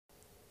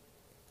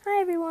Hi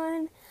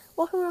everyone,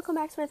 welcome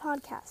back to my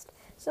podcast.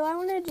 So I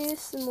want to do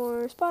some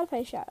more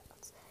Spotify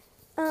shoutouts.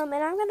 And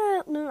I'm going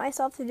to limit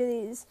myself to do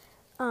these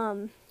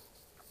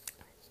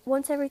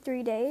once every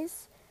 3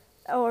 days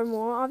or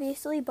more,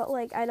 obviously, but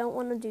I don't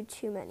want to do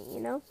too many.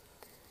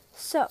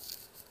 So,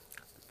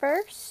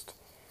 first,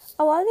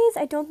 a lot of these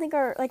I don't think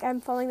are,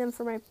 I'm following them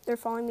they're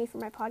following me for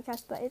my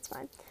podcast, but it's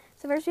fine.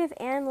 So first we have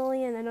Anne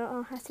Lillian, I don't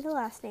know how to say the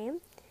last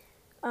name.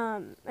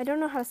 I don't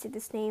know how to say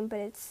this name, but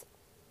it's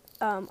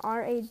Radha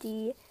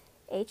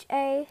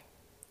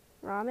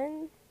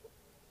Raman,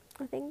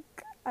 I think.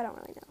 I don't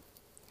really know.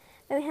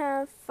 Then we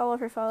have Follow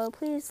for Follow,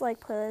 please like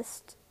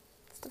playlist,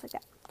 stuff like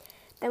that.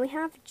 Then we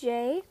have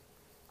Jay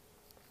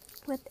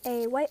with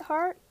the white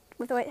hearts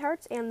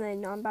and the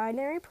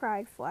non-binary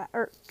pride flag,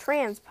 or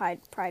trans pride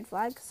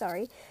flag,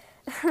 sorry.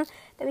 Then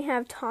we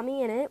have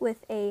Tommy in it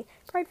with a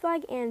pride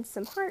flag and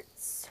some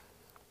hearts.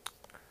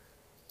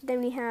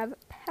 Then we have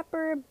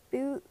Pepper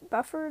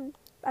Bufford.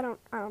 I don't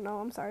know.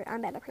 I'm sorry.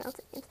 I'm bad at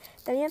pronouncing names.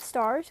 Then we have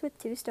Stars with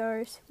 2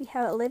 stars. We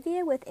have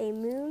Olivia with a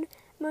moon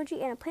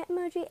emoji and a plant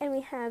emoji, and we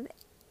have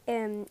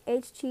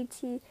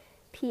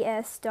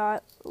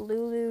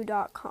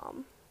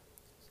https.lulu.com.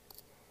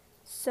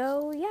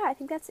 So yeah, I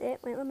think that's it.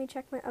 Wait, let me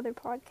check my other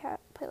podcast.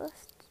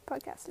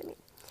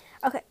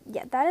 Okay,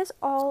 yeah, that is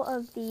all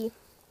of the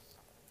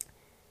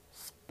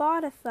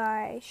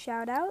Spotify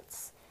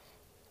shoutouts,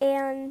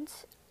 and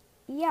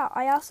yeah,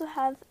 I also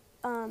have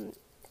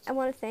I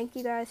want to thank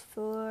you guys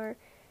for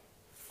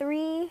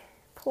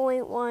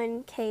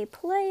 3.1k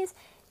plays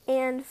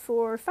and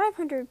for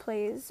 500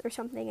 plays or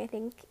something, I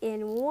think,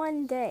 in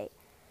one day.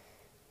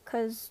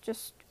 'Cause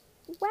just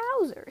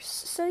wowzers.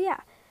 So yeah.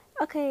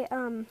 Okay,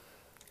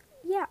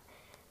 yeah.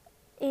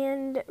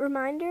 And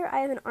reminder, I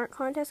have an art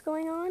contest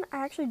going on.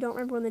 I actually don't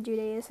remember when the due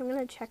date is, so I'm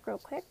going to check real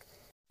quick.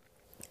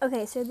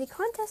 Okay, so the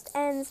contest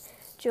ends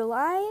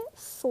July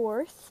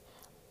 4th.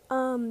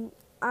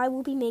 I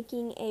will be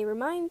making a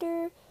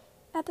reminder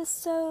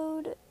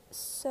episode,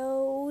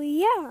 so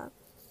yeah.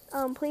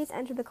 Please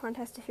enter the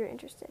contest if you're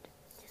interested.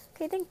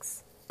 Okay,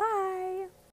 thanks.